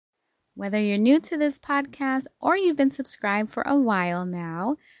Whether you're new to this podcast or you've been subscribed for a while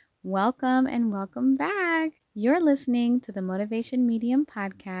now, welcome and welcome back. You're listening to the Motivation Medium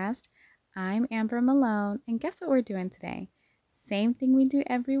podcast. I'm Amber Malone, and guess what we're doing today? Same thing we do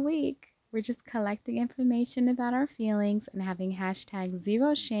every week. We're just collecting information about our feelings and having hashtag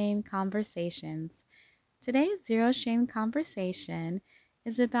zero shame conversations. Today's zero shame conversation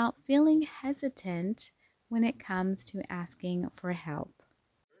is about feeling hesitant when it comes to asking for help.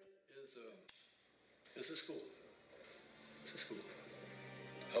 It's a school. It's a school.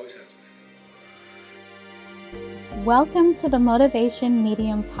 Always has been. Welcome to the Motivation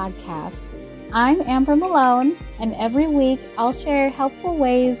Medium podcast. I'm Amber Malone, and every week I'll share helpful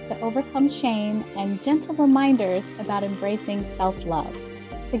ways to overcome shame and gentle reminders about embracing self-love.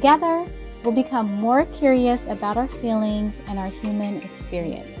 Together, we'll become more curious about our feelings and our human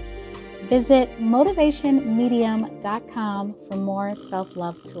experience. Visit motivationmedium.com for more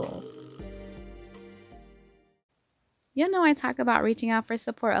self-love tools. You'll know I talk about reaching out for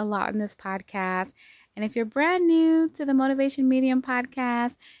support a lot in this podcast. And if you're brand new to the Motivation Medium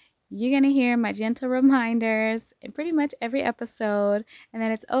podcast, you're going to hear my gentle reminders in pretty much every episode, and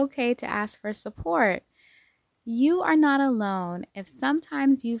that it's okay to ask for support. You are not alone if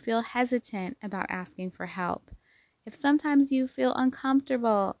sometimes you feel hesitant about asking for help, if sometimes you feel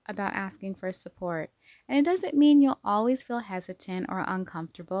uncomfortable about asking for support. And it doesn't mean you'll always feel hesitant or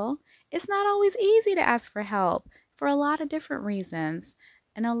uncomfortable. It's not always easy to ask for help for a lot of different reasons.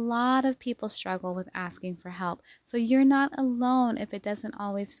 And a lot of people struggle with asking for help. So you're not alone if it doesn't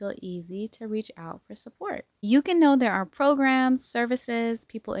always feel easy to reach out for support. You can know there are programs, services,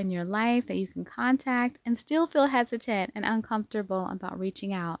 people in your life that you can contact and still feel hesitant and uncomfortable about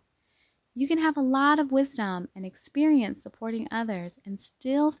reaching out. You can have a lot of wisdom and experience supporting others and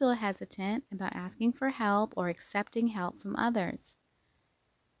still feel hesitant about asking for help or accepting help from others.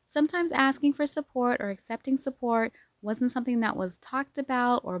 Sometimes asking for support or accepting support wasn't something that was talked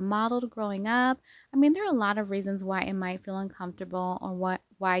about or modeled growing up. There are a lot of reasons why it might feel uncomfortable or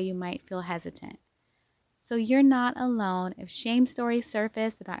why you might feel hesitant. So you're not alone if shame stories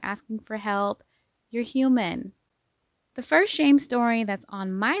surface about asking for help. You're human. The first shame story that's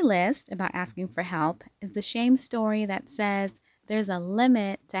on my list about asking for help is the shame story that says there's a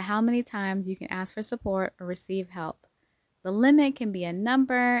limit to how many times you can ask for support or receive help. The limit can be a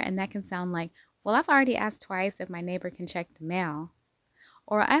number, and that can sound like, well, I've already asked twice if my neighbor can check the mail.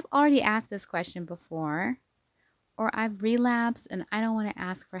 Or I've already asked this question before. Or I've relapsed and I don't want to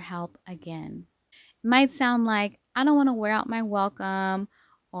ask for help again. It might sound like, I don't want to wear out my welcome,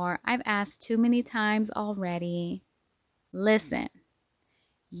 or I've asked too many times already. Listen,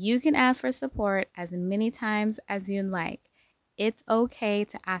 you can ask for support as many times as you'd like. It's okay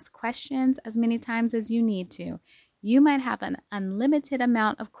to ask questions as many times as you need to. You might have an unlimited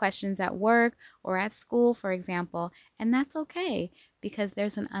amount of questions at work or at school, for example, and that's okay because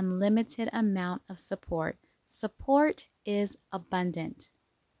there's an unlimited amount of support. Support is abundant.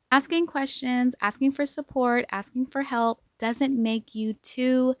 Asking questions, asking for support, asking for help doesn't make you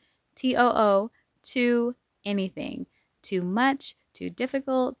too anything. Too much, too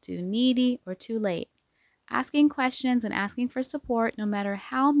difficult, too needy, or too late. Asking questions and asking for support, no matter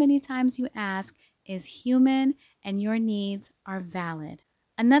how many times you ask, is human and your needs are valid.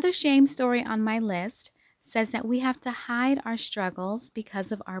 Another shame story on my list says that we have to hide our struggles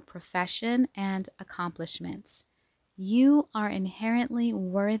because of our profession and accomplishments. You are inherently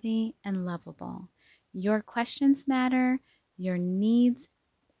worthy and lovable. Your questions matter. Your needs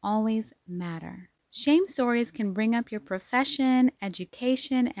always matter. Shame stories can bring up your profession,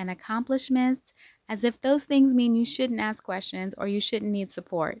 education, and accomplishments as if those things mean you shouldn't ask questions or you shouldn't need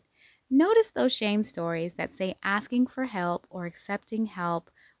support. Notice those shame stories that say asking for help or accepting help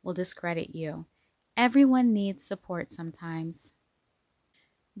will discredit you. Everyone needs support sometimes.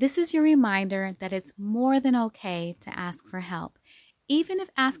 This is your reminder that it's more than okay to ask for help. Even if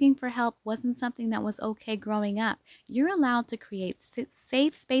asking for help wasn't something that was okay growing up, you're allowed to create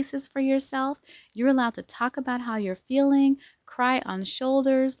safe spaces for yourself. You're allowed to talk about how you're feeling, cry on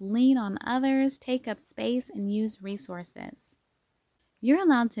shoulders, lean on others, take up space, and use resources. You're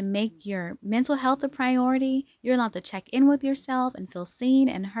allowed to make your mental health a priority. You're allowed to check in with yourself and feel seen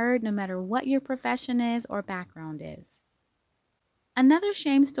and heard no matter what your profession is or background is. Another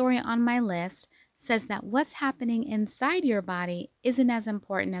shame story on my list says that what's happening inside your body isn't as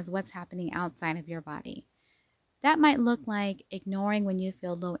important as what's happening outside of your body. That might look like ignoring when you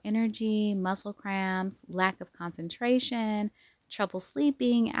feel low energy, muscle cramps, lack of concentration, trouble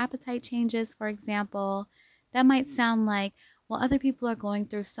sleeping, appetite changes, for example. That might sound like, well, other people are going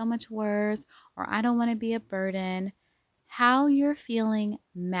through so much worse, or I don't want to be a burden. How you're feeling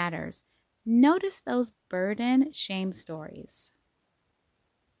matters. Notice those burden shame stories.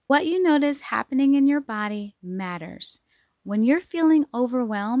 What you notice happening in your body matters. When you're feeling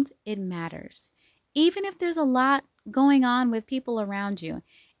overwhelmed, it matters. Even if there's a lot going on with people around you,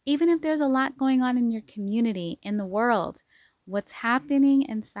 even if there's a lot going on in your community, in the world, what's happening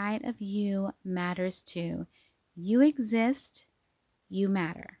inside of you matters too. You exist, you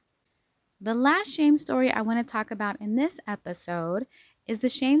matter. The last shame story I want to talk about in this episode is the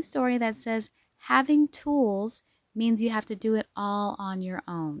shame story that says having tools means you have to do it all on your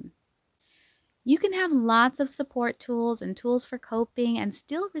own. You can have lots of support tools and tools for coping and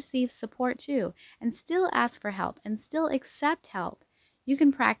still receive support too, and still ask for help and still accept help. You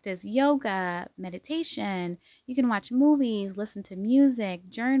can practice yoga, meditation, you can watch movies, listen to music,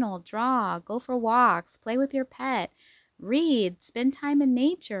 journal, draw, go for walks, play with your pet, read, spend time in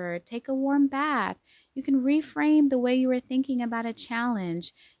nature, take a warm bath. You can reframe the way you were thinking about a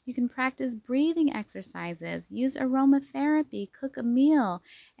challenge. You can practice breathing exercises, use aromatherapy, cook a meal.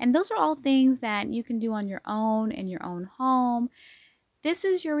 And those are all things that you can do on your own in your own home. This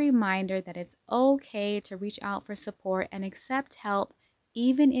is your reminder that it's okay to reach out for support and accept help,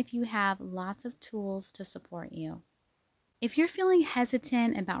 even if you have lots of tools to support you. If you're feeling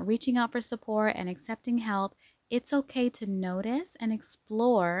hesitant about reaching out for support and accepting help, it's okay to notice and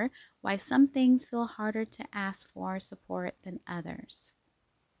explore why some things feel harder to ask for support than others.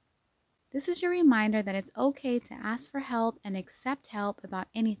 This is your reminder that it's okay to ask for help and accept help about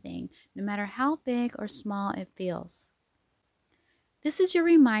anything, no matter how big or small it feels. This is your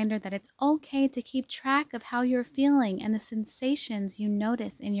reminder that it's okay to keep track of how you're feeling and the sensations you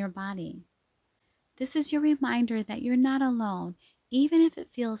notice in your body. This is your reminder that you're not alone, even if it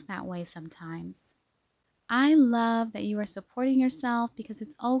feels that way sometimes. I love that you are supporting yourself because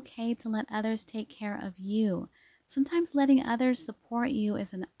it's okay to let others take care of you. Sometimes letting others support you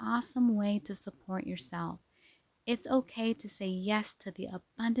is an awesome way to support yourself. It's okay to say yes to the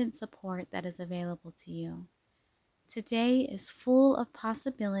abundant support that is available to you. Today is full of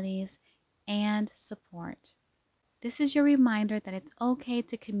possibilities and support. This is your reminder that it's okay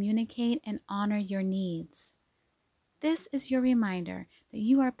to communicate and honor your needs. This is your reminder that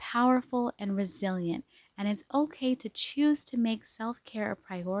you are powerful and resilient, and it's okay to choose to make self-care a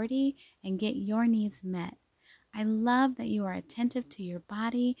priority and get your needs met. I love that you are attentive to your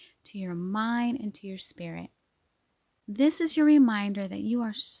body, to your mind, and to your spirit. This is your reminder that you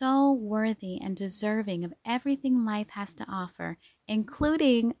are so worthy and deserving of everything life has to offer,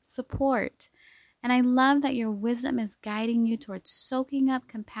 including support. And I love that your wisdom is guiding you towards soaking up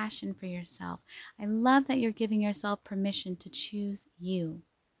compassion for yourself. I love that you're giving yourself permission to choose you.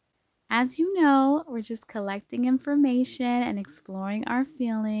 As you know, we're just collecting information and exploring our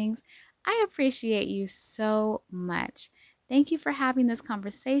feelings. I appreciate you so much. Thank you for having this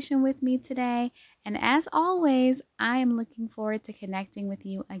conversation with me today. And as always, I am looking forward to connecting with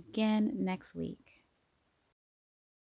you again next week.